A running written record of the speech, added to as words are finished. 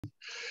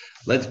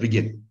Let's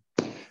begin.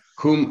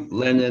 Kum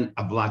Lenin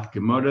Ablat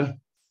Gemara.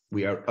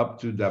 We are up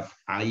to Daf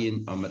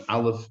Ayin Amid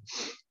Aleph,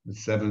 the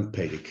seventh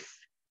Perek.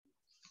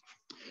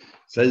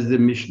 Says the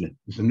Mishnah.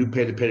 It's a new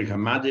Perek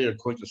Hamadir.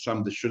 According to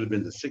some, this should have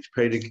been the sixth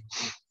Perek.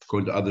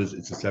 According to others,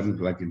 it's the seventh,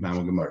 like in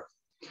Now Gemara.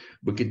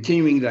 We're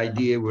continuing the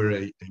idea where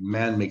a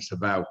man makes a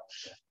vow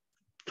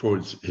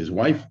towards his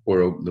wife,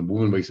 or the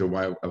woman makes a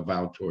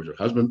vow towards her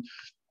husband.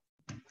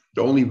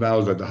 The only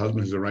vows that the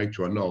husband has a right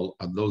to annul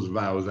are those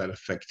vows that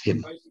affect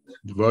him.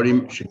 Vows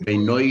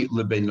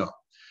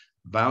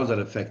that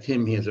affect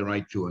him, he has a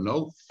right to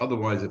annul.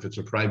 Otherwise, if it's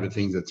a private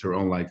thing that's her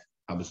own life,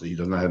 obviously he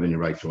does not have any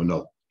right to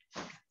annul.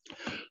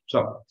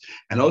 So,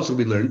 and also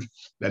we learned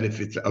that if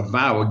it's a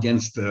vow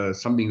against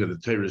something that the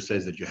Torah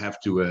says that you have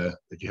to,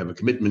 that you have a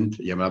commitment,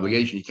 you have an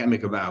obligation, you can't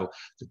make a vow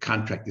to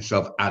contract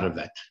yourself out of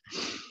that.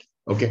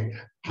 Okay.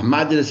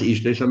 Somebody makes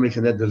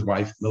a net to his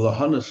wife.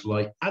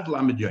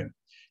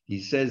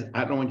 He says,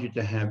 I don't want you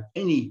to have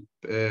any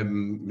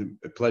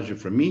pleasure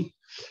from me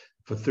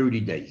for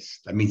 30 days.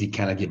 That means he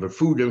cannot give her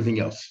food, everything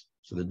else.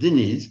 So the din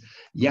is,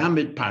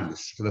 Yamid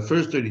Parnas. For the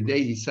first 30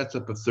 days, he sets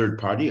up a third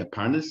party, a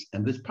Parnas,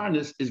 and this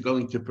Parnas is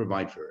going to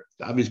provide for her.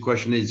 The obvious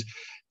question is,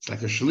 it's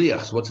like a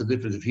shliach. So what's the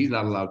difference if he's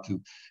not allowed to?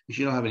 If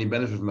she don't have any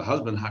benefit from the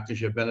husband, how can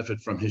she have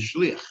benefit from his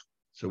shliach?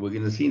 So we're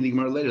going to see in the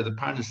Gemara later, the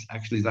Parnas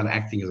actually is not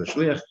acting as a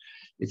shliach.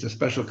 It's a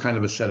special kind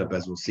of a setup,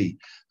 as we'll see,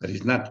 that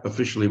he's not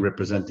officially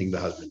representing the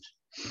husband.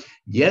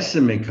 Yes,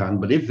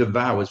 but if the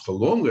vow is for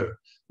longer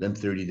than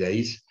 30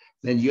 days,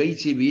 then he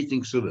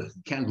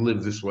can't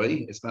live this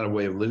way. It's not a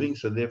way of living,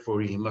 so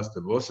therefore he must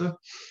divorce her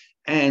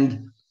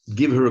and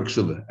give her a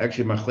ksuba.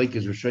 Actually, Machlek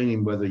is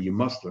restraining whether you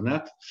must or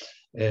not.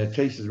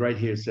 Traces right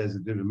here says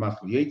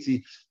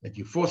that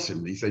you force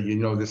him. He said,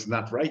 this is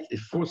not right. It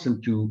force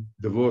him to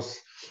divorce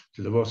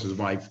his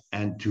wife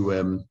and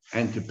to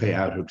pay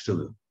out her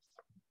ksuba.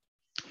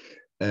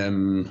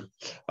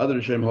 Other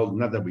Hashem hold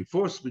not that we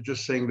force, but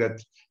just saying that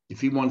if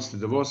he wants to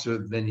divorce her,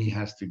 then he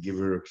has to give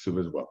her a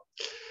ksuba as well.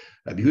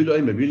 Rabbi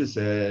Yehuda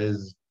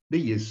says,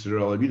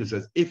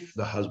 if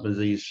the husband is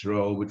a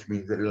Yisrael, which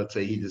means that let's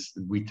say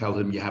we tell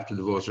him you have to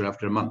divorce her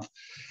after a month,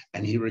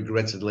 and he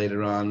regrets it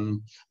later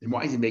on, then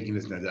why is he making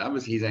this neder?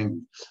 Obviously he's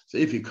angry. So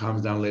if he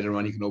calms down later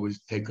on, he can always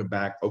take her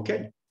back.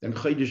 Okay. Then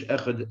Chodesh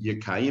Echad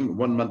Yekayim,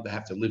 1 month they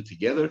have to live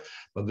together.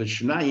 But the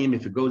Shnayim,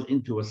 if it goes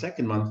into a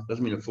second month,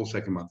 doesn't mean a full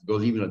second month. It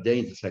goes even a day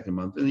into the second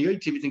month. And the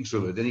Yoitzi thinks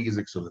so, then he gives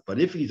a ksuba. But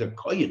if he's a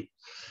Kohen,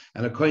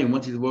 and a Kohen,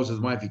 once he divorces his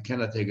wife, he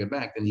cannot take her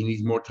back, then he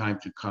needs more time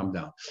to calm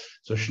down.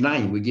 So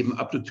Shnayim, we give him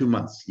up to 2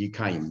 months,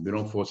 Yekayim. We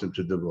don't force him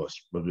to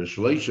divorce. But the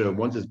Shleisha,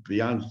 once it's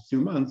beyond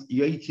 2 months, he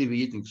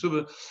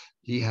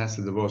has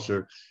to divorce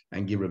her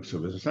and give her a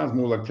ksuba. So it sounds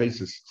more like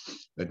cases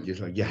that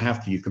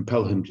you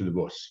compel him to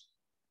divorce.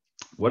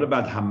 What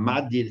about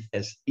Hamadir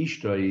es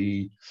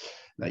Ishtoi?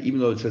 Now, even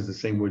though it says the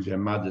same words,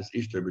 Hamadir es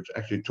Ishtoi, but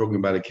actually talking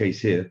about a case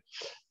here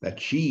that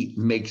she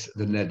makes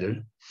the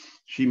neder.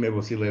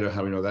 We'll see later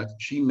how we know that.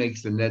 She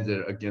makes the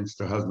neder against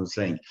her husband,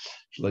 saying,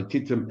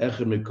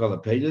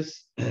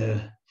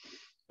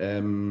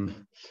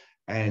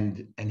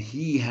 and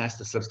he has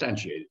to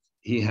substantiate it.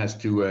 He has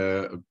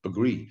to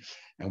agree.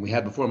 And we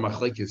had before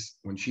Machlekes,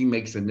 when she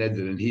makes a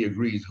neder and he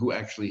agrees, who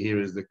actually here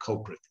is the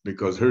culprit?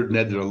 Because her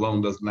neder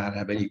alone does not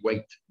have any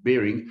weight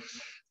bearing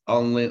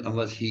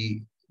unless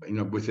he,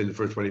 within the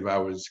first 24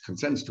 hours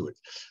consents to it.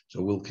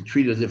 So we'll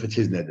treat it as if it's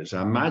his neder. So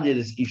Amadir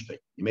is Ishtay.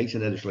 He makes a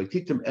neder,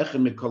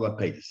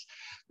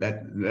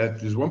 that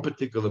there's one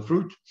particular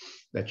fruit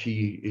that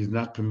she is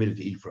not permitted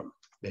to eat from.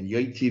 Then you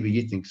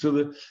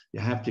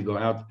have to go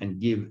out and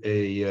give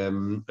a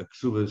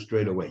ksuba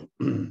straight away.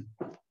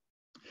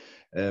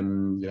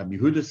 Rabbi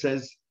Yehuda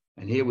says,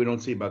 and here we don't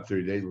see about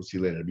 30 days, we'll see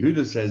later. Rabbi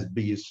Yehuda says,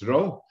 Be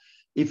Yisrael,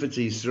 if it's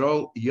a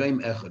Yisrael, Yom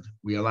Echad,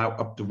 we allow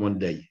up to 1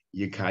 day.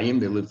 Yekayim,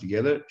 they live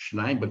together,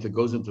 Shnayim, but if it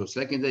goes into a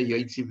second day,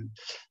 Yaitziv,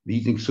 the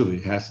eating ksuba,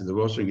 he has to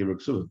divorce her and give her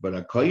ksuba. But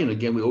a kohen,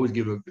 again, we always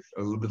give a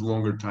little bit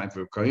longer time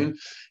for a kohen,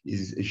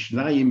 is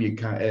Shnayim, the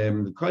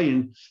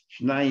kohen,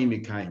 Shnayim,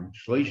 Yekayim,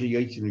 Shleisha,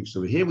 Yaitziv,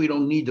 ksuba. Here we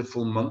don't need the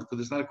full month because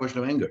it's not a question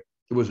of anger.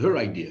 It was her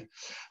idea.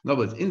 No,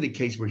 but in the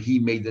case where he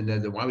made the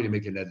neder, why would he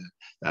make a neder?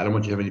 I don't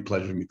want you to have any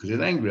pleasure in me because he's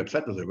angry,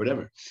 upset with her,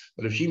 whatever.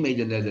 But if she made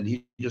the neder and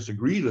he just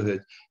agreed with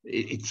it,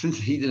 since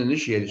he didn't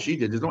initiate it, she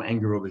did. There's no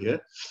anger over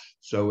here.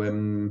 So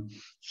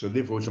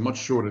therefore, it's a much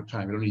shorter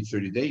time. You don't need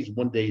 30 days.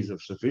 1 day is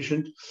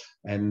sufficient.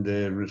 And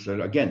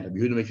so again, Rabbi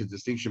Yehuda makes a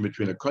distinction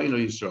between a kohen or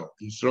Yisrael.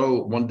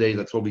 Yisrael, 1 day,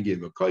 that's all we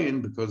give. A kohen,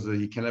 because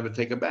he can never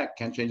take it back,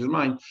 can't change his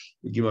mind,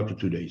 we give up to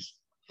 2 days.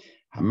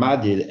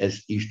 Hamadir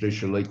es the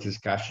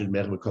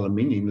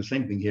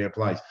same thing here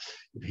applies.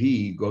 If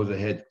he goes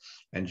ahead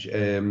and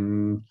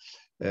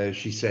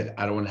she said,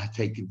 I don't want to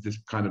take this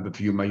kind of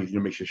perfume,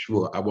 makes a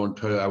shvur. I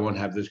won't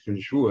have this kind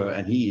of shvur,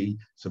 and he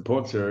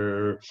supports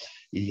her,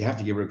 you have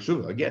to give her a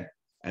ksuba again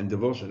and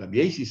divorce her. Rabbi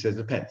Yasi says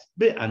depends.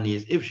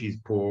 If she's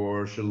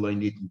poor, she'll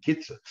need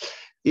kitza.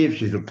 If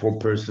she's a poor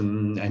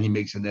person and he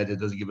makes a neder,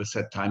 doesn't give a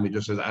set time, he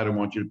just says, I don't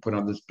want you to put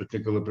on this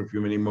particular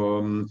perfume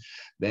anymore,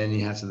 then he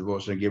has to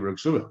divorce her and give her a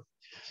ksuba.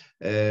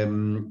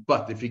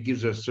 But if he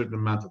gives her a certain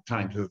amount of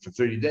time, so for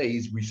 30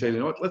 days, we say, you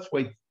know what, let's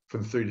wait for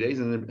the 30 days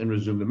and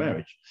resume the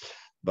marriage.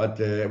 But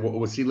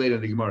we'll see later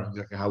in the Gemara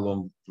exactly how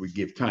long we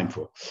give time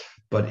for.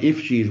 But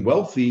if she is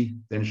wealthy,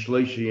 then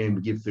Shloshiyim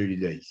we give 30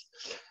 days.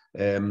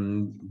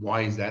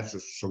 Why is that?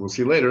 So we'll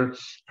see later.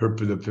 Her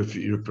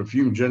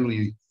perfume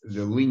generally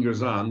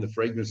lingers on, the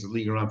fragrance is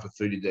lingering on for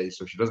 30 days.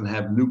 So if she doesn't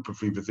have new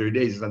perfume for 30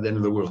 days, it's not the end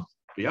of the world.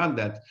 Beyond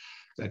that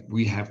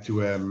we have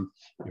to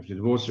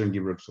divorce her and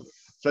give her up.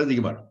 Says the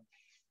Gemara.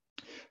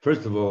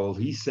 First of all,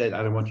 he said,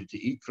 I don't want you to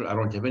eat, I don't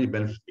want you to have any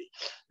benefit to me.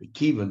 The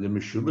Kiva, the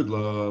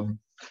Meshubad,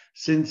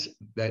 since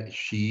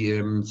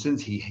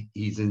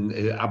he's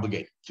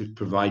obligated to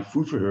provide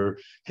food for her,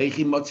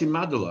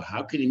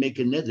 how can he make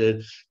a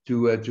neder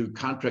to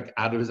contract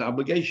out of his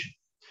obligation?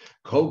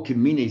 Kol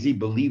Kiminezi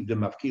believed the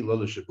Mafki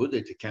Lola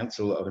Shabuda to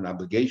cancel of an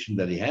obligation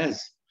that he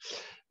has.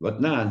 But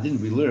now,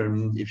 didn't we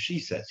learn if she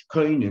says,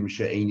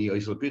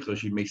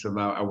 she makes a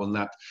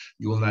vow,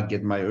 you will not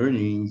get my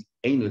earnings.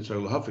 He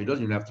doesn't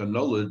even have to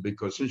annul it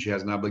because since she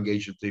has an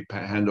obligation to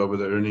hand over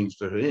the earnings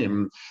to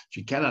him,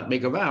 she cannot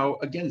make a vow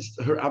against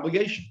her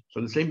obligation.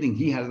 So the same thing,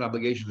 he has an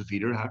obligation to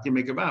feed her. How can he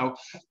make a vow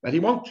that he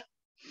won't?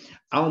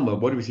 Alma,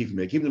 what do we see from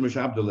here? Keep the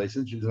Mishab delay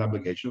since she's an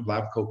obligation of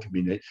Lav Kol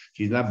Kabine.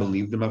 She's not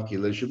believed the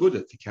Mafkila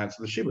Shabuda to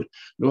cancel the Shibud.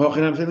 No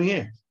Hochanam saying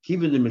here.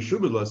 Keeping the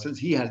Meshubad since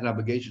he has an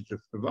obligation to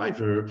provide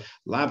for her,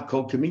 Lav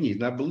Kol Kabine is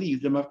not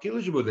believed the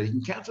Mafkila Shabuda. He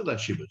can cancel that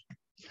Shibud.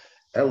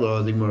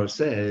 Ella, the Gemara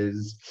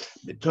says,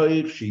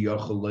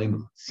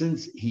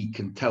 since he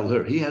can tell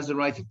her, he has the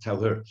right to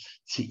tell her.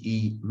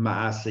 He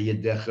has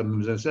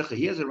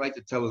a right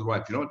to tell his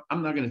wife, you know what,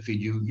 I'm not going to feed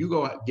you. You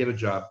go get a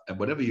job, and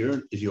whatever you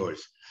earn is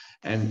yours.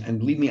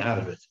 And leave me out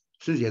of it.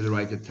 Since he has a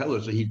right to tell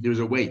her, so there's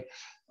a way.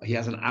 He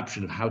has an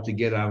option of how to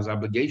get out of his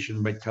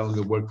obligation by telling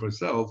her work for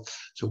herself.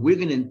 So we're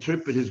going to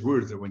interpret his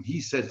words that when he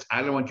says,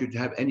 I don't want you to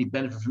have any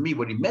benefit from me,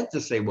 what he meant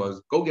to say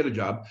was, go get a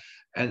job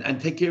and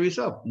take care of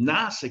yourself. We're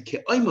going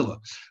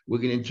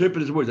to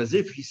interpret his words as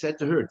if he said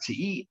to her,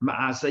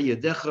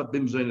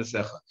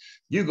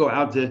 you go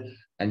out there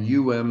and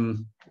you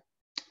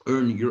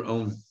earn your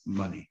own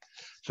money.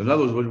 So in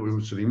other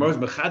words, so the Gemara is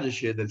mechadish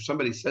here that if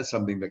somebody says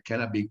something that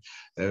cannot be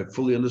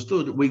fully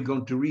understood, we're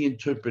going to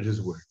reinterpret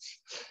his words.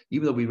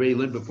 Even though we already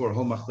learned before,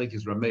 Hol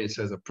Machlekes Rameh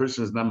says a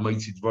person is not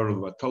Moitzi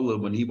Dvarav Vatola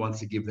when he wants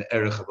to give the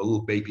erech of a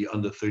little baby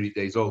under 30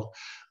 days old,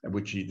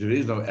 which there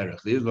is no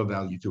erech, there is no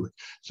value to it.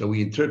 So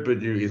we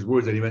interpret his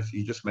words that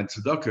he just meant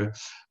tzedakah.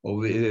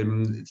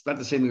 It's not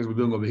the same thing as we're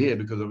doing over here,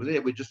 because over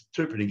there we're just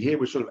interpreting. Here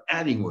we're sort of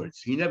adding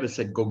words. He never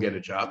said go get a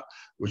job.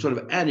 We're sort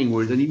of adding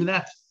words, and even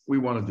that we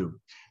want to do.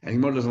 And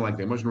Gemara doesn't like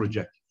that. Gemara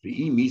reject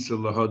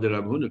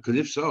it. Because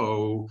if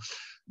so,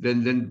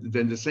 then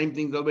the same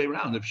thing the other way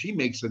around. If she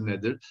makes a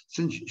neder,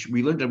 since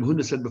we learned that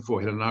Huna said before,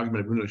 he had an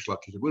argument of Huna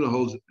Shlaki. Huna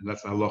holds, and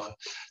that's an halacha,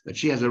 that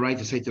she has a right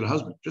to say to the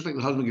husband, just like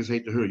the husband can say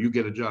to her, you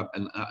get a job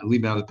and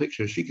leave me out of the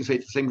picture, she can say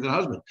the same to the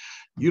husband.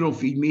 You don't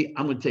feed me,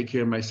 I'm going to take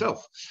care of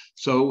myself.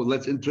 So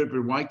let's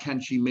interpret, why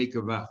can't she make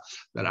a vow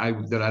that I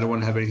don't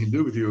want to have anything to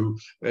do with you?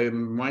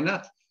 Why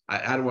not?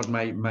 I don't want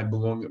my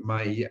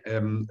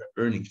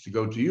earnings to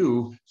go to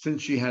you,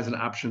 since she has an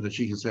option that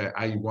she can say,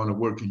 I want to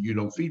work and you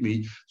don't feed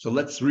me. So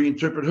let's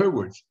reinterpret her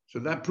words. So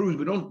that proves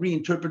we don't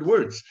reinterpret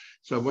words.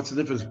 So what's the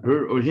difference,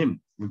 her or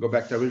him? We go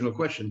back to the original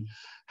question.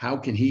 How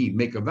can he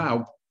make a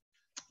vow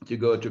to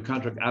go to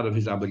contract out of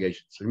his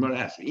obligations? So you want to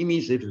ask,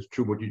 if it's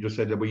true what you just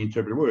said, that we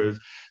interpret words.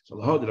 So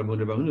the Hod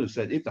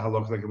said, if the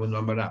halach like a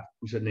Marab,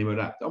 we said name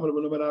Marab. A woman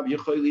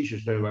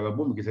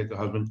can say to the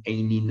husband,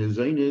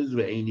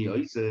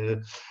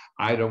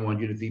 I don't want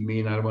you to feed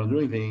me and I don't want to do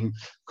anything.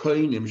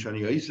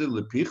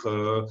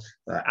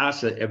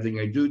 Everything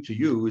I do to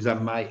you is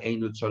on my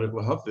Einu Tzarech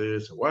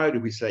L'Hafez. Why do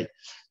we say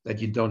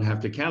that you don't have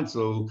to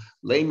cancel?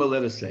 Lema,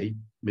 let us say,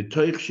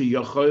 since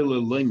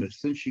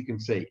she can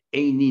say,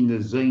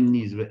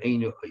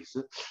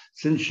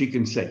 since she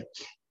can say,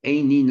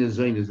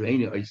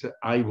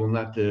 I will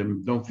not,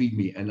 don't feed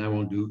me and I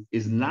won't do,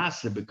 is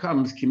Nasa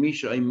becomes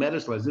Kimisha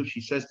Meresla, as if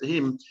she says to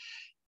him,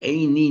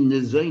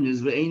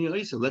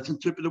 let's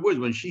interpret the words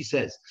when she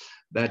says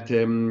that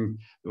when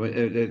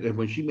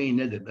she made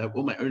that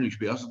all my earnings should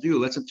be also to you.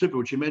 Let's interpret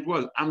what she meant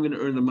was, I'm going to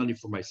earn the money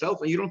for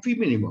myself and you don't feed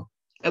me anymore.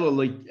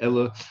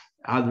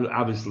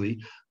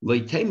 Obviously,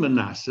 we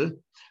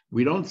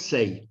don't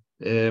say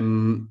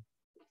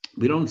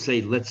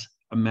let's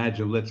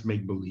imagine, let's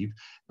make believe,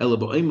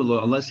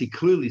 unless he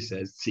clearly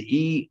says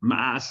he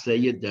has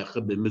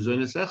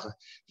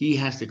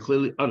to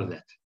clearly utter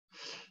that.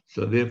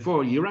 So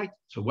therefore, you're right.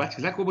 So that's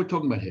exactly what we're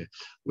talking about here.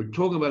 We're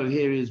talking about it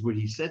here is what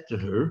he said to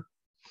her.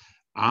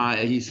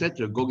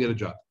 Go get a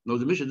job. No,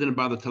 the Mishnah didn't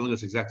bother telling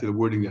us exactly the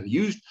wording that he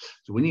used.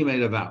 So when he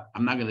made a vow,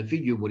 I'm not going to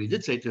feed you. What he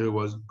did say to her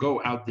was,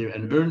 go out there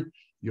and earn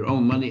your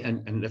own money,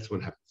 and that's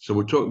what happened. So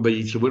we're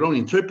talking, so we don't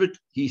interpret.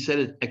 He said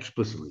it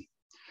explicitly.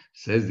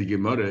 Says the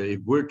Gemara,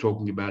 if we're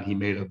talking about he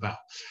made a vow,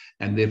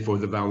 and therefore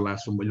the vow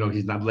lasts,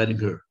 he's not letting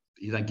her.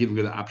 He's not giving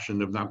her the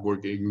option of not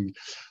working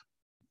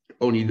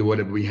only the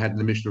whatever we had in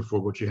the Mishnah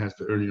for what she has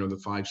to earn, the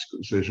 5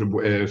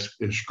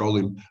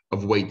 shkolim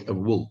of weight of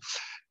wool.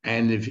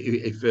 And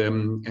if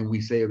and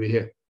we say over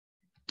here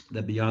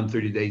that beyond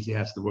 30 days he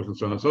has to work and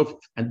so on and so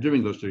forth. And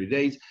during those 30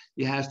 days,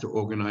 he has to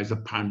organize a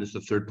parnas,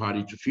 a third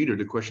party to feed her.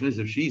 The question is,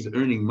 if she's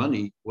earning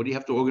money, what do you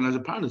have to organize a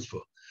parnas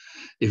for?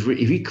 If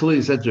he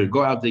clearly said to her,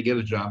 go out there, get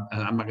a job,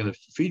 and I'm not going to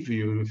feed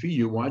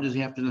you, why does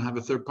he have to have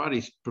a third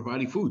party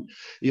providing food?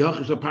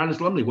 What's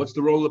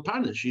the role of the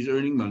parnas? She's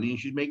earning money and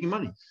she's making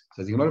money.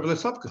 Says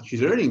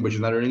she's earning, but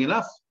she's not earning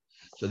enough.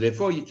 So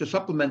therefore, to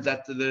supplement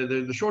that,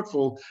 the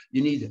shortfall,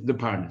 you need the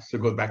parnas. So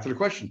it goes back to the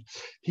question.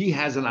 He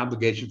has an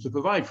obligation to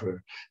provide for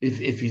her.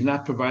 If he's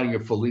not providing her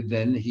fully,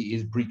 then he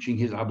is breaching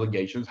his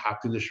obligations. How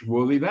can the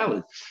shvuah be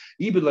valid?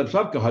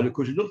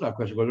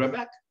 Question goes right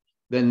back.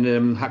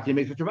 Then how can you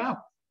make such a vow?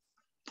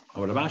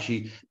 Or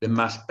Ravashi, the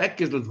maspek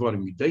is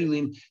l'dvarim.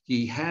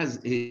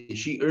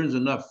 She earns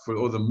enough for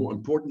all the more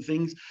important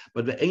things,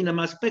 but the eina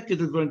maspek is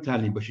l'dvarim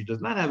tani, but she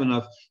does not have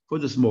enough for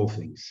the small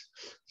things.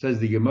 Says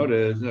the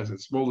Gemara,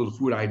 small little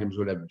food items,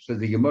 whatever. Says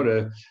the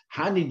Gemara,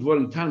 hani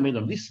dvarim tani,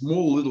 these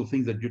small little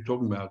things that you're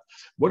talking about.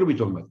 What are we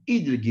talking about?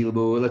 Either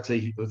gilbo, let's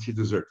say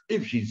dessert.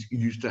 If she's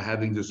used to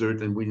having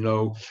dessert, and we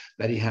know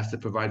that he has to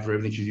provide for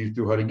everything she's used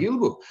to, her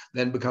gilbo,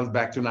 then it becomes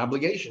back to an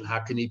obligation. How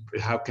can he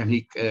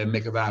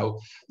make a vow?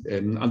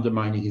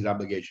 Undermining his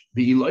obligation.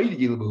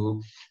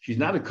 She's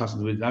not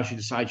accustomed to it. Now she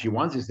decides she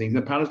wants these things.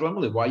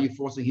 Why are you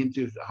forcing him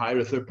to hire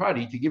a third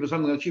party to give her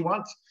something that she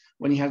wants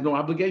when he has no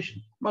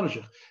obligation?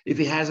 If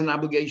he has an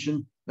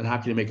obligation, then how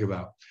can he make a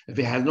vow? If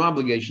he has no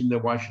obligation,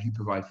 then why should he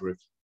provide for it?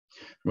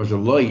 Was a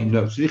law,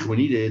 when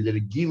he did a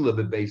gila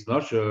the base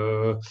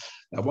nasha.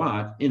 Now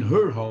what? In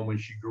her home, when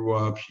she grew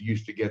up, she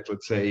used to get,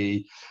 let's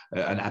say,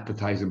 an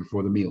appetizer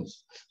before the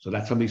meals. So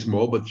that's something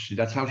small, but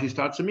that's how she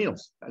starts the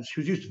meals.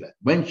 She was used to that.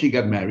 When she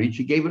got married,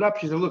 she gave it up.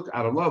 She said, "Look,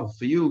 out of love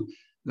for you,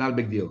 not a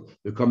big deal."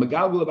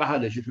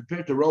 She's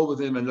prepared to roll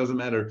with him, and it doesn't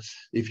matter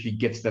if she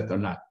gets that or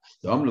not.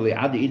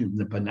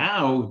 But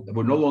now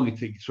we're no longer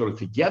sort of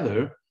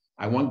together.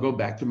 I want to go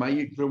back to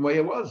the way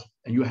it was,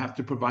 and you have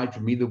to provide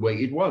for me the way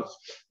it was.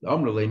 The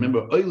Amrullah,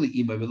 remember,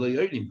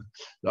 the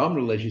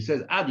Amrullah, she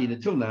says, Adi,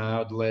 until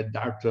now,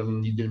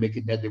 you didn't make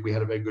it net that we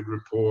had a very good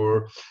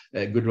rapport,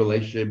 a good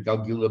relationship. I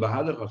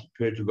was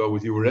prepared to go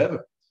with you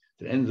wherever,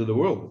 to the ends of the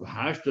world.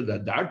 Now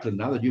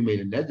that you made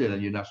a net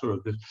and you're not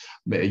sort of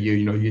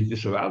you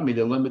disavowed me.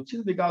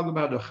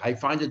 I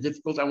find it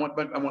difficult. I want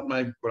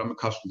what I'm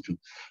accustomed to.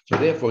 So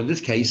therefore, in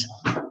this case,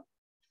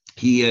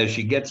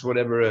 she gets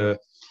whatever.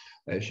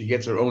 She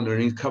gets her own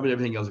earnings, covered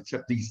everything else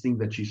except these things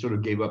that she sort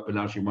of gave up and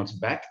now she wants it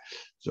back.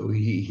 So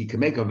he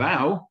can make a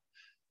vow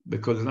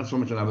because it's not so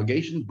much an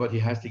obligation, but he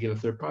has to get a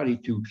third party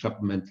to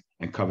supplement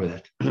and cover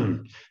that.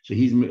 So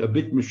he's a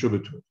bit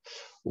mishubah to it.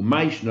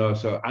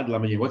 So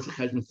Adlamanya, what's the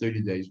cheshbon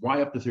 30 days?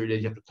 Why up to 30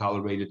 days you have to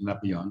tolerate it and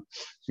not beyond?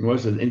 So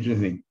what's an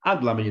interesting thing?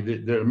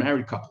 Adlamanya, they're a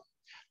married couple.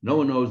 No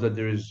one knows that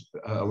there is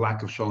a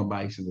lack of shalom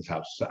bayis in this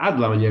house. So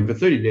Adlam, for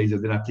 30 days, if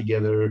they're not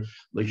together,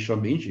 like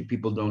shalom b'inchi,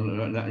 people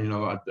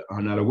are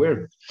not aware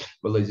of it.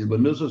 But like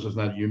Milsos, it's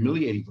not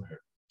humiliating for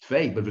her.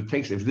 But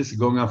if this is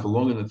going on for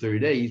longer than 30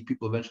 days,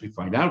 people eventually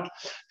find out.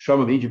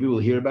 Shalom b'inchi, people will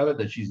hear about it,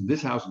 that she's in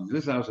this house, and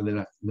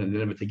they're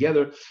never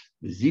together.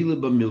 Zila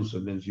b'milsa,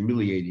 then it's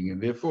humiliating,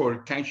 and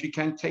therefore she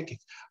can't take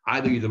it.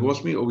 Either you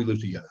divorce me or we live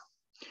together.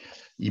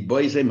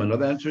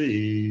 Another answer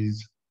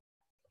is.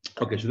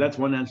 Okay, so that's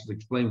one answer to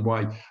explain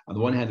why, on the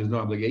one hand, there's no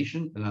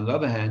obligation, and on the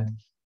other hand,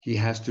 he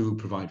has to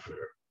provide for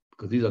her.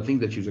 Because these are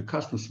things that she was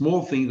accustomed,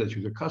 small things that she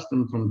was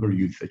accustomed from her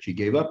youth, that she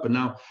gave up, but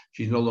now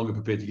she's no longer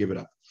prepared to give it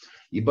up.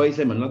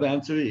 Another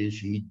answer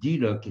is, they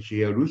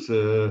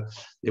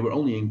were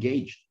only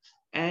engaged.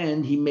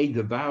 And he made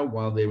the vow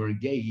while they were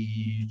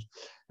engaged.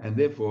 And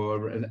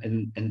therefore,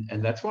 and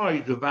that's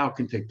why the vow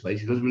can take place.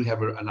 He doesn't really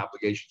have an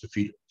obligation to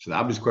feed her. So the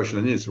obvious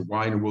question is, so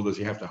why in the world does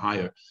he have to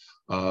hire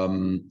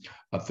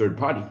a third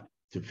party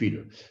to feed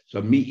her? So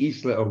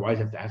or why does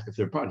he have to ask a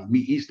third party?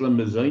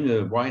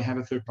 Why have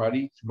a third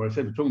party? What I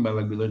said, we're talking about,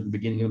 like we learned in the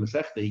beginning of the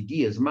Masechta,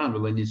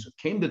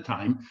 came the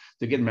time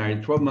to get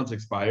married, 12 months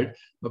expired,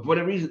 but for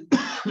whatever reason,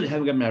 they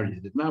haven't got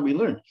married yet. Now we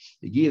learned,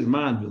 if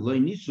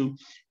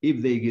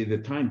the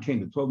time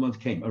came, the 12 months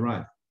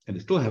arrived, and they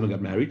still haven't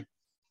got married,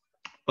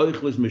 he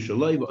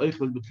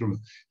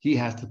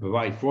has to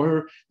provide for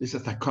her. This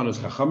is takanos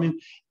chachamim,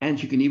 and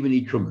she can even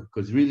eat truma.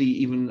 Because really,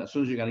 even as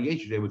soon as you got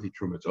engaged, you're able to eat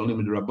truma. It's only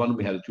with the rabbanim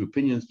we had the two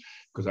opinions,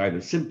 because either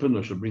simpan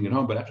or she'll bring it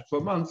home. But after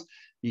 12 months,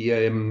 he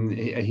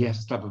has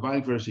to stop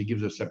providing for her. So he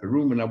gives her a separate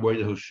room, and that way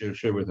he'll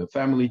share with her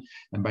family.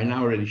 And by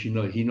now already, he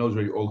knows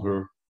already all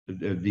her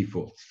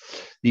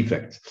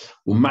defects.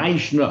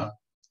 Umayishna.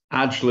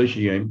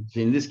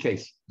 In this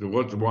case,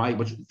 what's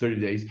 30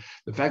 days?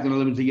 The fact that they're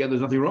living together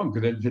is nothing wrong,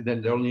 because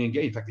then they're only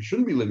engaged. In fact, they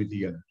shouldn't be living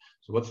together.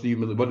 So what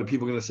are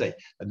people going to say?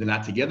 That they're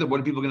not together? What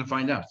are people going to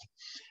find out?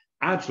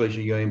 A different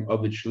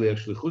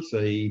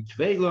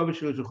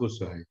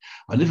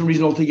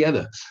reason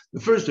altogether.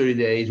 The first 30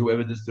 days,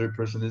 whoever this third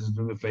person is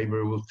doing a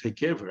favor will take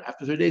care of her.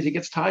 After 30 days, he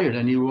gets tired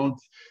and he won't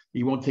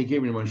take care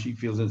of her when she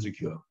feels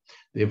insecure.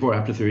 Therefore,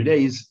 after 30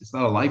 days, it's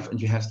not a life and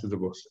she has to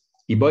divorce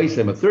her.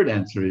 A third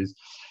answer is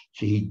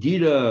the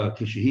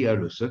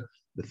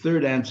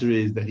third answer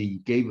is that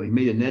he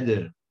made a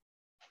neder.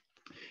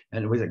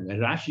 And wait a second,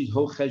 Rashi's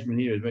whole cheshbon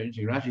here is very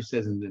interesting. Rashi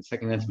says in the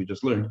second answer we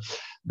just learned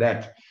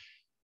that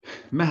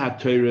Mahat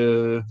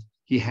Torah,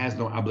 he has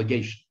no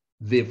obligation.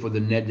 Therefore, the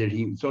neder,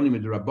 it's only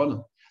with the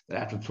Rabbanon that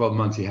after 12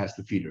 months he has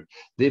to feed her.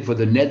 Therefore,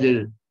 the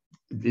neder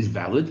is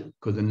valid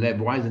because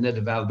why is the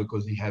neder valid?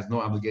 Because he has no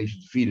obligation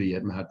to feed her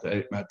yet.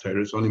 Mahat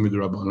Torah, it's only with the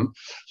Rabbanon.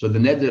 So the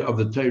neder of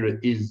the Torah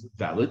is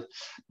valid,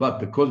 but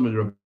because with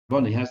the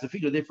Rabbanon he has to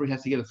feed her, therefore he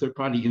has to get a third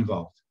party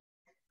involved.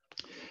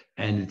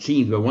 And it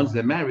seems that once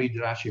they're married,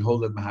 Rashi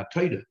holds that Mahat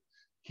Torah,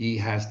 he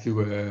has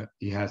to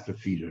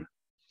feed her.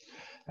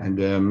 And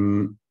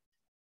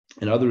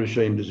other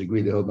Rishonim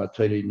disagree. They hold Mahat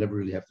Torah, you never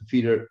really have to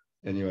feed her.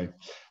 Anyway,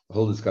 the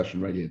whole discussion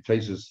right here.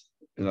 Traces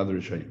and other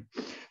Rishonim.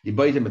 He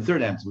buys him a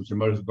third answer, which the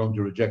mother is going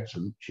to reject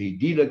him. She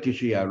dila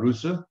kishi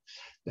arusa,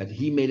 that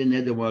he made a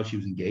neder while she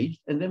was engaged,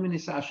 and then when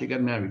she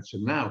got married. So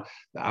now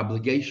the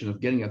obligation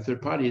of getting a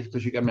third party is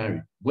because she got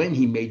married. When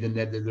he made the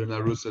neder, the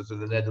narusa, so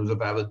the neder was a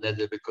valid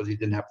neder because he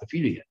didn't have to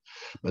feed her yet.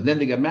 But then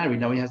they got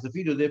married. Now he has to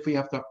feed her. Therefore, you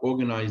have to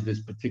organize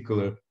this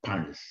particular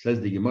parnas. Says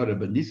the Gemara.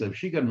 But Nisa, if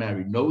she got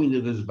married, knowing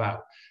that this vow,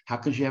 how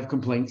can she have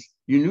complaints?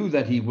 You knew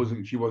that he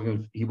wasn't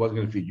going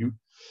to feed you.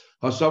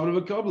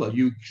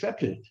 You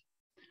accepted it.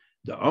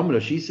 The Amra,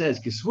 she says,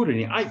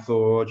 I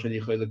thought I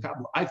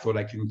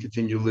can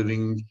continue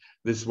living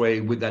this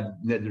way with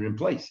that neder in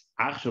place.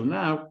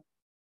 Now,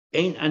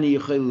 I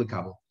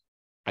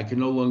can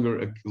no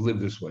longer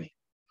live this way.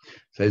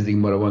 Says the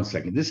Gemara, 1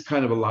 second. This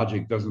kind of a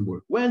logic doesn't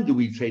work. When do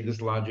we say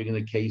this logic in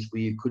a case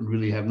where you couldn't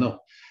really have known?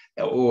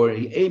 Or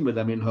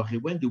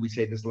when do we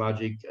say this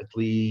logic? At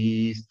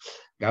least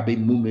Gabi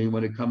Mumin,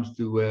 when it comes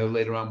to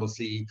later on, we'll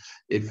see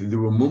if there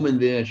were Mumin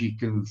there, she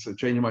can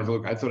change her mind.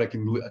 Look, I thought I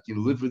can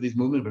live with these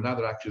Mumin, but now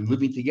they're actually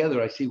living together,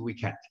 I see we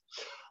can't.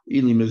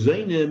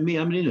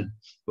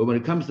 But when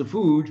it comes to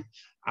food,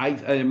 how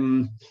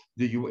did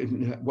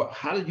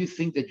you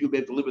think that you'll be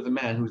able to live with a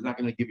man who's not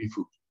going to give you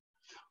food?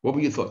 What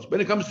were your thoughts?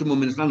 When it comes to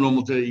Mumin, it's not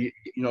normal to, you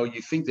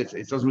think that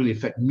it doesn't really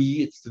affect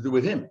me, it's to do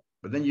with him.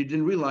 But then you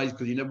didn't realize,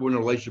 because you never were in a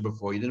relationship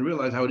before, you didn't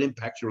realize how it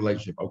impacts your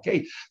relationship. Okay,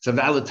 it's a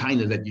valid time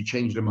that you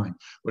changed your mind.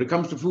 When it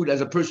comes to food,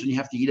 as a person, you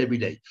have to eat every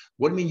day.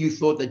 What do you mean you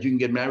thought that you can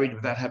get married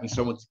without having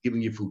someone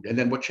giving you food? And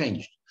then what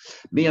changed?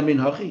 It's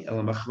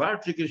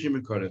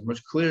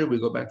much clearer. We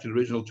go back to the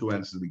original two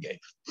answers we gave.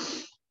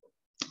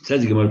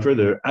 Says the Gemara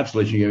further,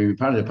 absolutely.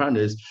 Part of the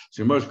partners.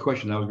 So Gemara's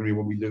question now is going to be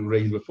what we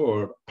raised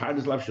before.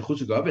 Partners love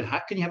shechusa.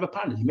 How can you have a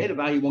partner? He made a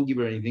vow, he won't give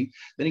her anything.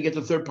 Then he gets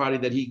a third party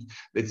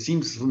that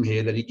seems from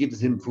here that he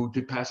gives him food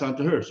to pass on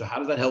to her. So how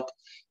does that help?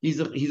 He's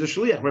a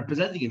shliach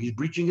representing him. He's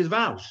breaching his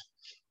vows.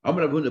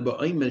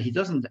 He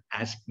doesn't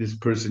ask this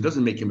person,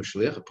 doesn't make him a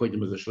shliach, appoint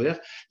him as a shliach.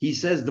 He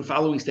says the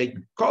following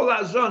statement: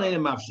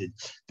 if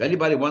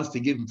anybody wants to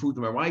give food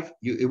to my wife,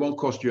 it won't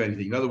cost you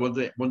anything. In other words,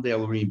 one day I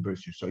will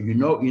reimburse you. So you're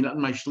not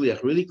my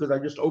shliach, really, because I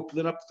just open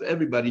it up to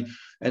everybody,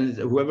 and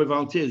whoever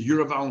volunteers,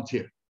 you're a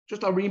volunteer.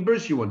 Just I'll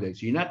reimburse you one day.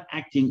 So you're not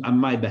acting on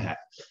my behalf.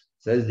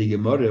 Says the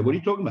Gemara, what are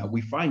you talking about?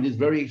 We find this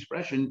very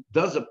expression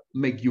does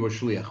make you a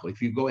shliach.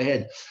 If you go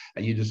ahead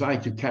and you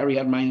decide to carry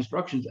out my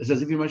instructions, it's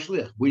as if you're my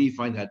shliach. Where do you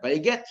find that? By a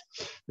get.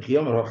 You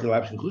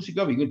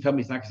can tell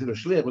me it's not considered a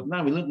shliach, but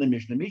now we learned in the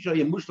Mishnah,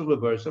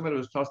 somebody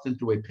was tossed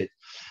into a pit.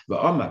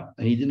 And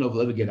he didn't know if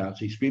he'll ever get out.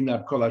 So he screamed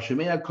out,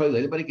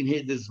 anybody can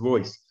hear this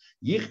voice.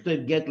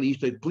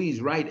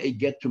 Please write a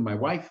get to my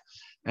wife.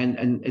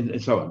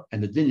 And so on.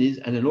 And the din is,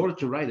 and in order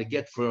to write a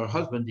get for a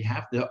husband,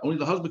 only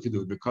the husband can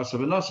do it because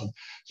of a nasan.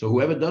 So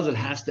whoever does it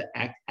has to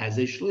act as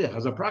a shliach,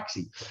 as a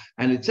proxy.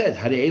 And it says,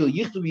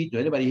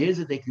 anybody hears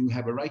it, they can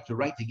have a right to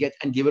write the get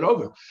and give it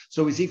over.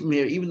 So we see from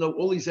here, even though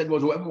all he said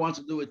was, whoever wants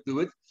to do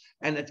it,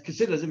 and it's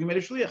considered as if he made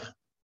a shliach.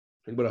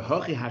 But how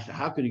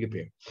can you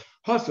compare?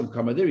 Hasam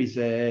Kama, there he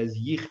says,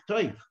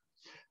 yichtoiv.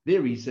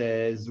 There he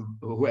says,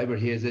 whoever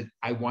hears it,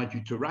 I want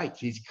you to write.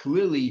 So he's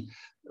clearly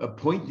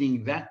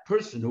appointing that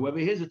person, whoever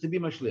hears it, to be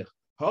my shliach.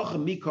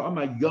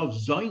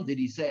 Did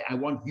he say, I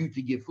want you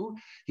to give food?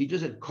 He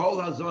just said, Kol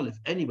hazon, if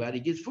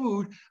anybody gives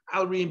food,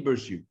 I'll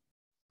reimburse you.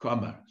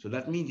 So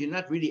that means you're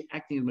not really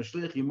acting as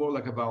mashliach, you're more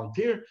like a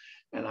volunteer,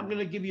 and I'm going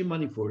to give you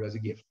money for it as a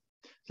gift.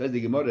 Says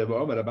the Gemara,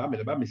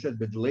 said,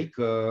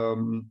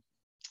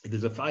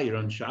 there's a fire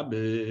on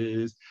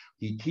Shabbos.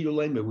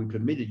 we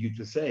permitted you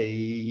to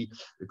say,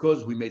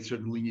 because we made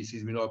certain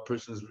leniencies, we know a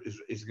person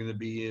is going to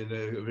be in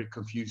a very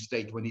confused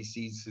state when he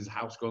sees his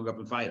house going up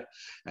in fire,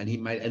 and he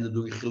might end up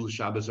doing Chil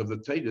Shabbos of the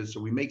traders.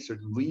 So we make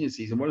certain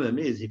leniencies, and one of them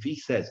is if he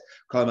says,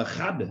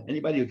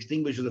 anybody who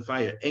extinguishes the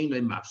fire,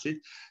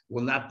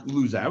 will not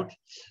lose out.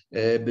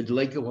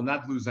 Bidleika will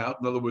not lose out.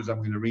 In other words, I'm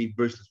going to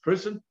reimburse this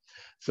person.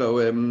 So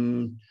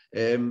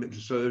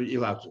so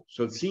you're allowed to.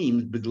 So it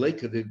seems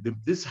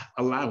this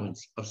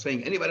allowance of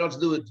saying anybody wants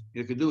to do it,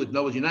 you can do it.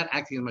 No, you're not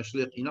acting as my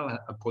shlich. You're not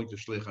appointed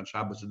shlich on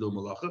Shabbos to do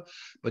malacha.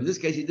 But in this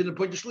case, he didn't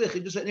appoint a shlich.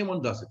 He just said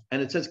anyone does it.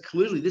 And it says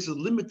clearly this is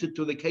limited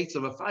to the case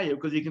of a fire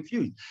because you're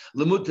confused.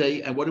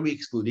 Lemute, and what are we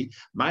excluding?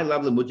 My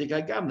love lemute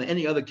gavna.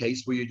 Any other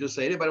case where you just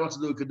say anybody wants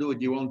to do it, could do it.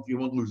 You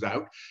won't lose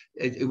out.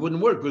 It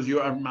wouldn't work because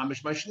you're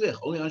mamish my shlich.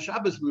 Only on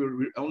Shabbos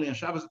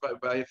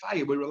by a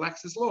fire we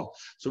relax this law.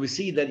 So we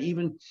see that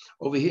even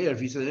over here, if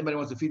he says anybody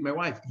wants to feed my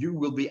wife, you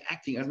will be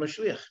acting as my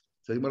shliach.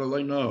 So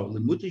no,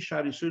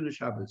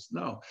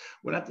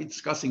 we're not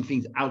discussing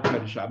things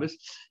outside of Shabbos.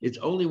 It's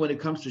only when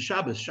it comes to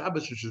Shabbos,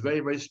 which is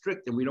very, very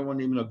strict, and we don't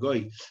want even a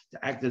goy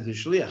to act as a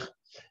shliach.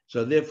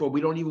 So therefore, we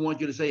don't even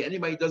want you to say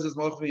anybody does this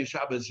malach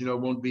Shabbos,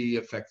 won't be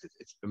affected.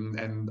 It's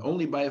and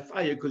only by a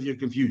fire because you're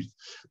confused.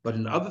 But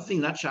in other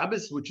thing, not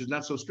Shabbos, which is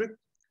not so strict,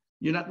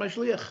 you're not my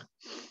shliach.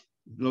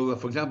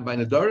 For example, by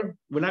Nadarim,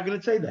 we're not going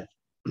to say that.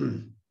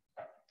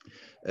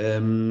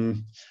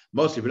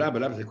 Mostly,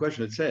 but the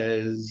question it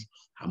says,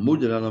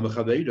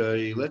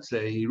 let's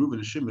say Reuben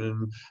and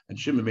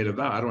Shimon made a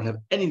vow. I don't have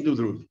anything to do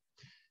with Reuben.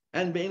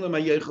 And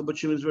but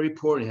Shimon is very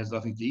poor and he has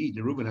nothing to eat.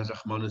 And Reuben has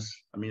achmanis.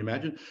 I mean,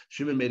 imagine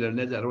Shimon made a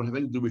neder. I don't have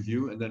anything to do with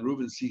you. And then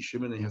Reuben sees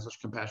Shimon and he has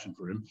such compassion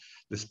for him,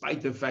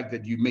 despite the fact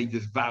that you made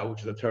this vow,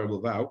 which is a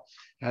terrible vow.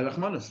 He has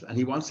achmanis and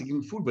he wants to give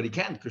him food, but he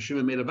can't because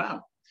Shimon made a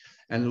vow.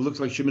 And it looks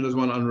like Shimon doesn't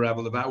want to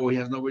unravel the vow. Well,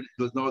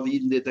 there's no other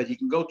Eden that he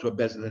can go to a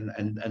bezin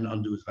and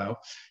undo his vow.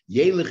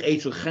 He's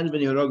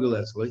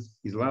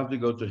allowed to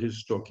go to his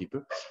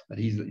storekeeper that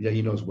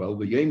he knows well.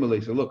 But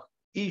so look,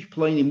 each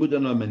plain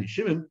many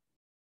Shimon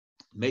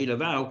made a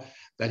vow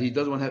that he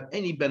doesn't want to have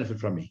any benefit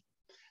from me.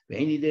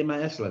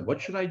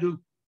 What should I do?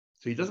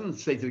 So he doesn't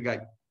say to the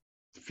guy,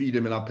 feed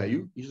him and I'll pay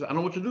you. He says, I don't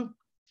know what to do.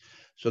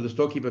 So the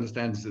storekeeper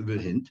understands the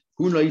hint.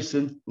 Who knows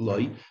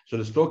lie? So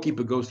the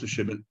storekeeper goes to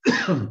Shimon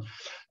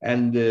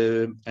and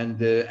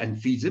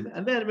feeds him,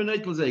 and then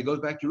he goes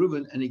back to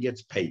Reuben and he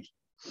gets paid.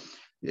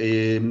 So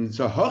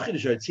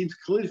it seems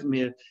clear from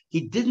here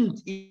he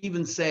didn't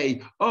even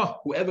say, "Oh,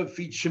 whoever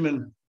feeds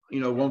Shimon,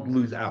 won't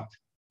lose out."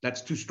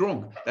 That's too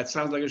strong. That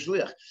sounds like a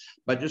shliach.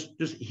 But just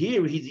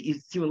here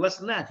he's even less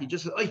than that. He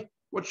just said, "Hey,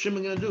 what's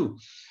Shimon going to do?"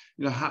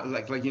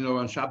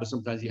 On Shabbos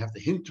sometimes you have to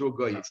hint to a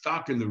guy. It's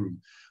dark in the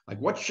room. Like,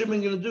 what's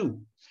Shimon going to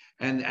do?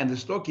 And the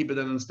storekeeper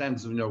then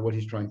understands, what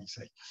he's trying to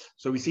say.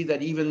 So we see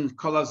that even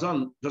kol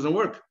hazon doesn't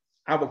work.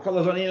 Doesn't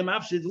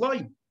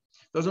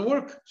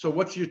work. So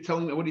what are you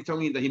telling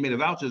me that he made a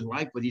vow to his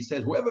wife, but he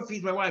said, whoever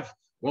feeds my wife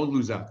won't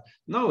lose out.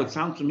 No, it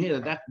sounds from here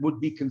that would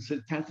be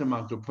considered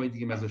tantamount to appointing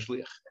him as a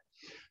shliach.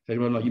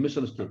 No, you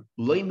misunderstood.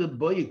 I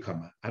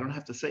don't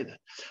have to say that.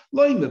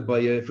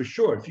 For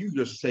sure. If you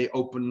just say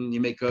open, you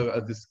make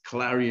this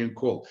clarion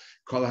call.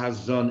 Kol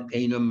hazon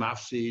einam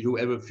mafsid.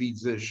 Whoever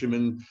feeds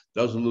Shimon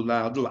doesn't lose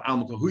out. Who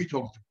are you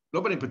talking to?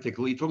 Nobody in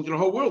particular. You're talking to the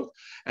whole world.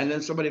 And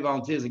then somebody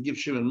volunteers and gives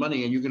Shimon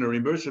money and you're going to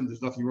reimburse him.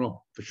 There's nothing wrong.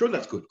 For sure,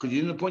 that's good because you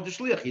didn't appoint a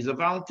shliach. He's a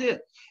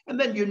volunteer. And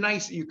then you're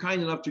nice. You're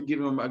kind enough to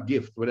give him a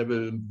gift,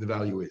 whatever the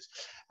value is.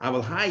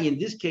 Aval Hai, in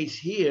this case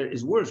here,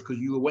 is worse because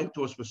you went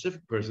to a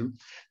specific person,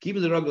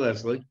 keeping the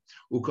ragul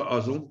uka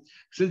azul.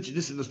 Since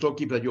this is the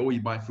storekeeper that you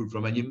always buy food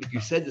from, and you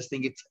said this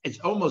thing, it's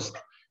almost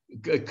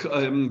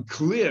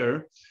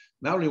clear.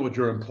 Not only what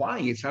you're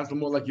implying, it sounds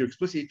more like you're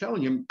explicitly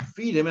telling him,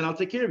 feed him and I'll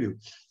take care of you.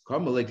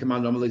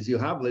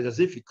 As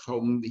if he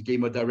gave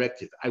him a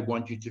directive. I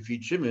want you to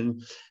feed Shimon.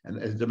 And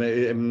as we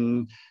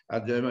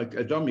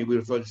would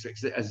have thought, as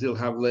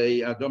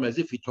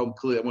if he told him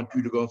clearly, I want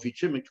you to go and feed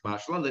Shimon.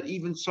 That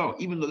even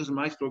though this is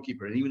my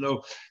storekeeper, and even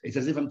though it's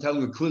as if I'm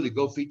telling him clearly,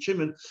 go feed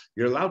Shimon,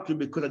 you're allowed to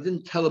because I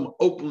didn't tell him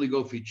openly,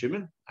 go feed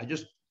Shimon. I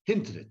just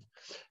hinted it.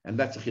 And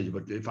that's a chiddush.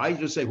 But if I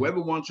just say,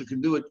 whoever wants to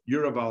can do it,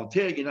 you're a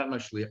volunteer, you're not my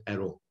shliach at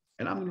all.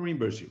 And I'm going to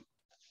reimburse you.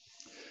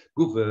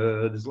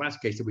 This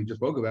last case that we just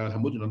spoke about,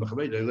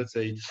 let's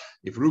say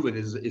if Reuben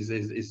is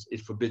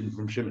forbidden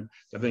from Shimon,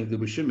 something to do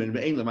with Shimon,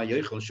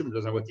 Shimon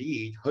doesn't have what to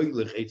eat. So he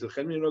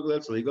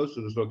goes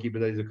to the storekeeper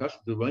that is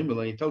accustomed to him,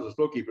 and he tells the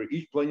storekeeper,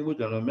 each plain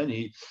wood on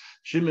many.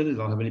 Shimon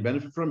doesn't have any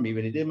benefit from me.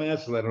 When he did my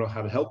answer, I don't know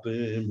how to help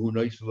him. Who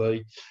knows?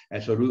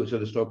 And so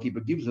the storekeeper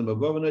gives him a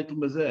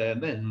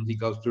and then he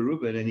goes to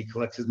Reuben and he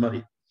collects his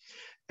money.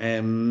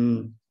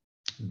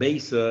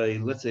 Let's say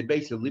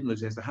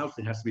Libnus has the house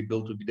that has to be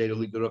built with the data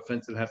leak, the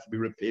fence that has to be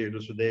repaired,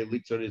 so the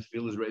leak so his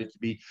field is ready to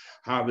be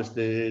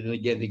harvested. And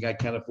again, the guy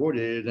can't afford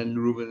it, and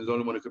Reuben is the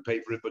only one who could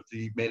pay for it, but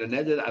he made a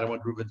netted. I don't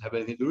want Reuben to have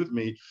anything to do with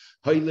me.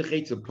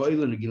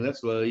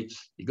 That's why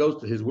he goes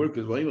to his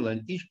workers,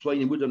 and each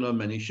playing would not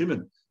many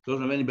Shimon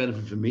doesn't have any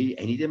benefit for me,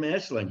 and he didn't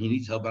ask, and he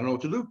needs help. I don't know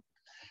what to do.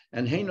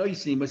 And Hein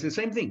Oisim, it's the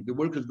same thing. The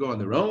workers go on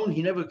their own.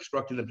 He never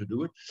instructed them to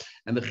do it.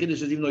 And the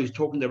Chiddush is, even though he's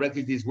talking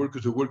directly to these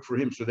workers who work for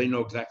him, so they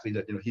know exactly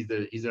that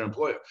he's their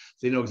employer.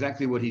 So they know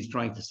exactly what he's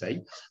trying to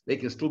say. They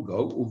can still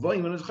go.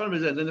 And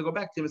then they go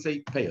back to him and say,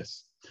 pay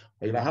us.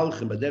 We're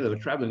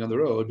traveling on the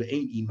road.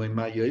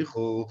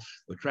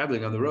 We're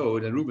traveling on the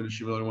road, and Reuben and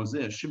Shimon are the ones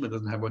there. Shimon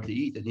doesn't have what to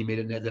eat, and he made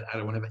a net that I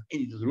don't want to have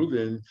anything to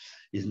Reuben.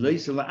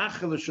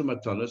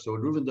 So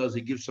what Reuben does,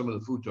 he gives some of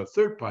the food to a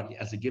third party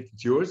as a gift.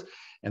 It's yours,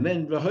 and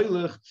then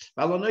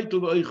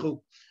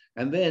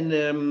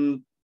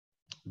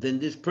then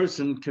this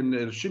person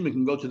Shimon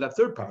can go to that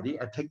third party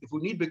and take the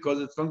food need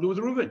because it's something to do with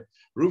Reuben.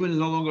 Reuben is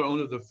no longer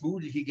owner of the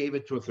food; he gave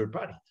it to a third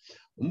party.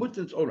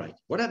 All right.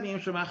 What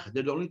happened?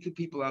 There are only two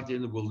people out there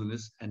in the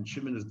wilderness, and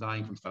Shimon is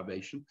dying from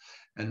starvation.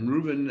 And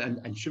Reuben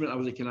and Shimon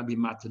obviously cannot be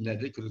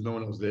matanedek because there's no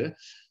one else there.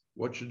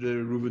 What should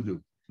Reuben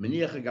do? He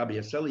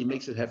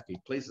makes it hefty. He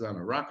places on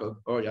a rock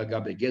or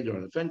agabe geder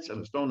on a fence,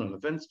 and a stone on a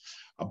fence,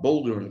 a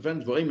boulder on a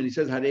fence. And he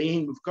says, I'll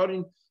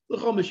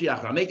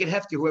make it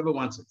hefty, whoever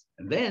wants it.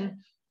 And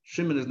then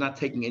Shimon is not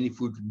taking any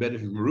food better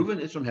from Reuben,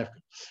 it's from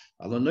hefker.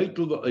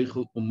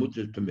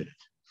 Permitted.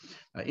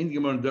 In the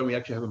Gemara, we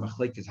actually have a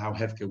machlekes how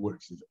hefker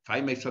works. If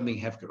I make something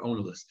hefker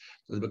ownerless,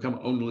 does it become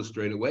ownerless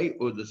straight away,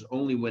 or does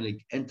only when it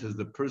enters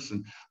the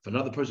person, if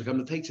another person comes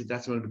and takes it,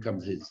 that's when it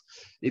becomes his?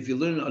 If you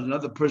learn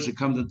another person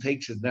comes and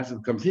takes it, that's when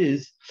it becomes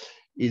his,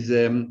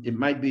 it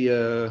might be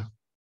a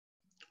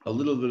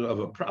little bit of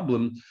a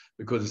problem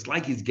because it's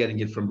like he's getting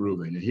it from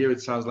Reuben. And here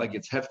it sounds like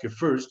it's hefker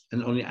first,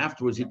 and only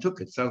afterwards he took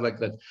it. It sounds like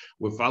that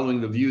we're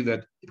following the view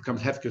that it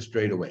becomes hefker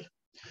straight away.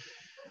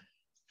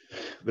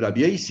 But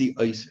Rabbi Yasi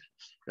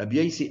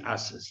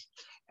asks,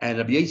 and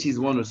Rabbi Yasi is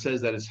the one who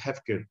says that it's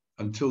hefker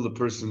until the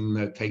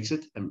person takes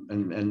it,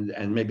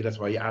 and maybe that's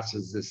why he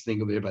asks this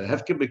thing over here by the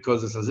hefker,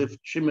 because it's as if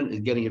Shimon is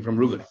getting it from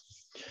Reuben.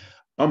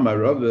 Amar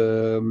Rav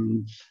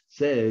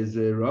says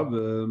Rav.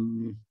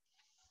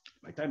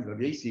 My time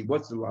Rabbi Yasi.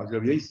 What's the law?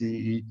 Rabbi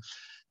Yasi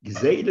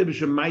Gzeide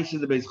b'shemaisa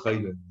the beis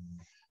chayden.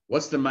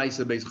 What's the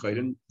Maisa beis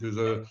chayden? There's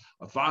a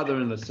father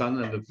and a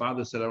son, and the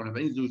father said, "I don't have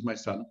anything to do with my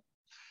son."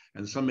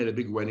 And the son made a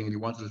big wedding, and he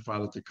wanted his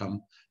father to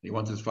come. He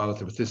wanted his father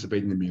to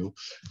participate in the meal.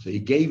 So he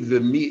gave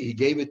he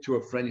gave it to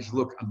a friend. He said,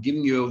 "Look, I'm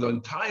giving you the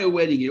entire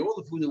wedding, all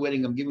the food in the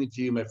wedding. I'm giving it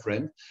to you, my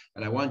friend,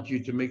 and I want you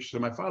to make sure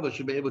my father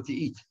should be able to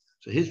eat."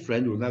 So his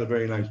friend, who was not a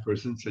very nice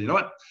person, said, "You know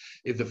what?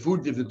 If the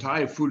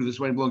entire food of this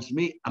wedding belongs to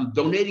me, I'm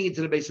donating it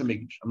to the Beis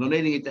Hamikdash. I'm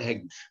donating it to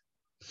Hegdish."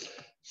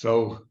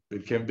 So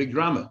it became a big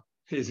drama.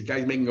 Here's a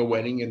guy's making a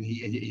wedding, and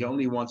he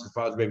only wants his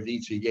father to be able to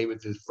eat, so he gave it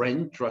to his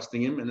friend,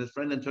 trusting him, and his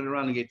friend then turned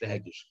around and gave it to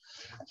Hegdish.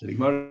 So the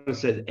Gemara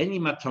said, any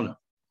matana,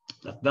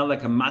 that's not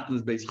like a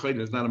matana's Beis Chayden,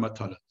 it's not a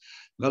matana.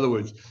 In other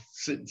words,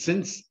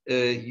 since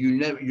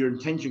your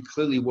intention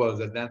clearly was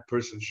that that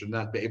person should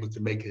not be able to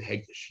make it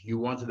Hegdish, you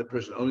wanted the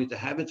person only to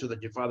have it so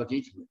that your father can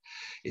eat it.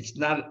 It's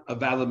not a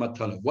valid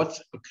matana.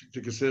 What's to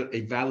consider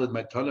a valid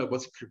matana?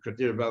 What's the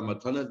criteria of valid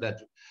matana?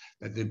 That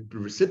the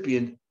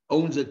recipient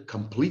owns it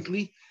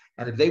completely,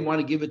 and if they want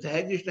to give it to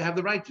Hegdish, they have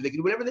the right to. They can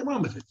do whatever they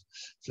want with it.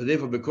 So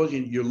therefore, because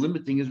you're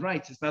limiting his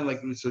rights, it's not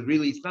like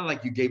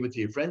you gave it to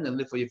your friend and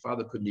therefore your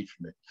father couldn't eat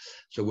from it.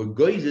 So when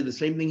Goy did the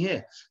same thing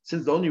here,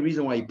 since the only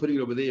reason why you're putting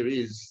it over there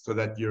is so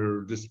that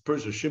this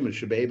person Shimon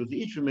should be able to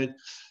eat from it.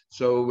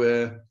 So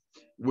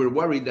we're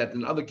worried that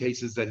in other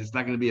cases that it's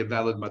not going to be a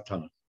valid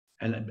matana.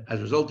 And as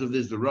a result of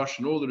this, the Rosh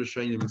and all the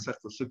Rishonim in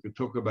Sechta Sukkah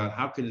talk about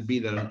how can it be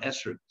that an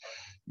esrog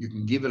you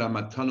can give it a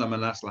matana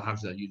manas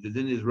lahavza. The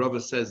din is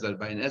Rava says that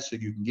by an esrog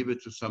you can give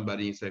it to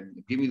somebody and say,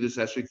 "Give me this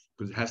esrog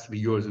because it has to be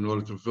yours in order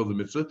to fulfill the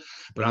mitzvah,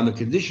 but on the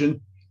condition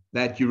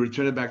that you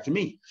return it back to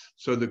me."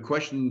 So the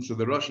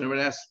Rosh never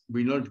asks.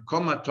 We learned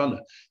kol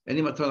matana,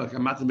 any matana like a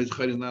matana beis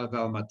chayden is not a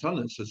valid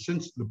matana. So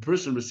since the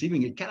person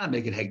receiving it cannot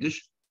make it hegdish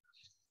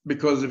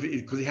because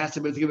he has to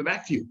be able to give it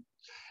back to you.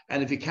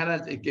 And if he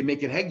cannot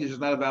make it hegdish, it's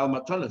not a valid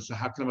matana. So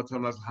how can a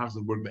matana have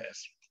the word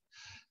be'esrog?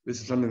 This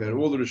is something that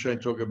all the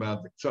Rishonim talk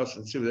about. The Tzos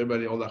and Siv,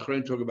 everybody, all the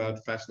Achronim talk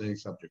about. Fascinating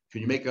subject.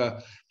 Can you make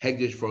a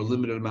hegdish for a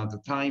limited amount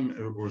of time,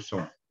 or so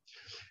on?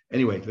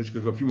 Anyway, let's go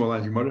a few more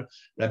lines.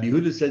 Rabbi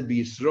Yehuda said, "By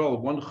Yisrael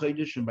one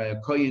chaydish, and by a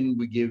kohen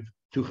we give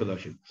 2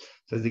 chadashim."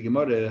 Says the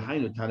Gemara,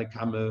 Hainu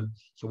Tanakama.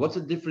 So what's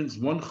the difference?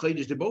 One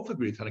chaydish, they both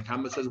agree.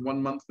 Tanakama says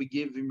 1 month we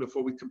give him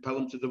before we compel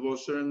him to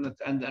divorce her,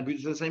 and we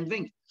do the same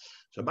thing.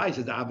 So Bai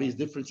says the obvious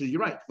difference is you're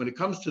right. When it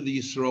comes to the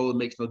Yisrael, it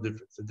makes no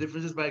difference. The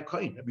difference is by a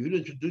kohen. Rabbi Yehuda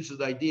introduces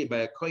the idea by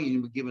a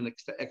kohen we give an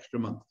extra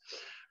month.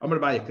 Amar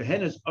by a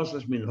kohenes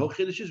aslas min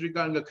hochidish is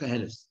regarding a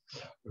kohenes.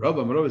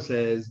 Rava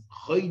says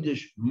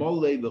chodesh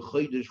mole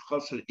v'chodesh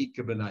chaser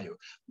ika benayu.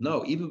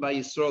 No, even by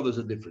Yisrael there's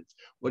a difference.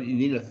 What you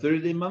need a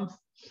 30-day month,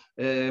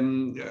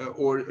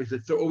 or is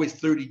it always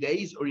 30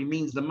 days, or he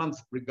means the month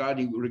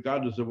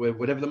regardless of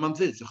whatever the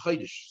month is, a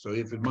chodesh. So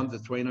if the month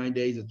is 29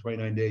 days, it's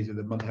 29 days. If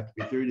the month has to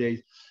be 30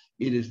 days,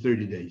 it is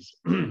 30 days.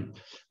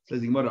 Says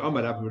the Gemara,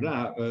 Amar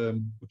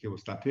okay, we'll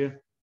stop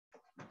here.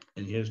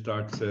 And here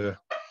starts the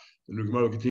Gemara.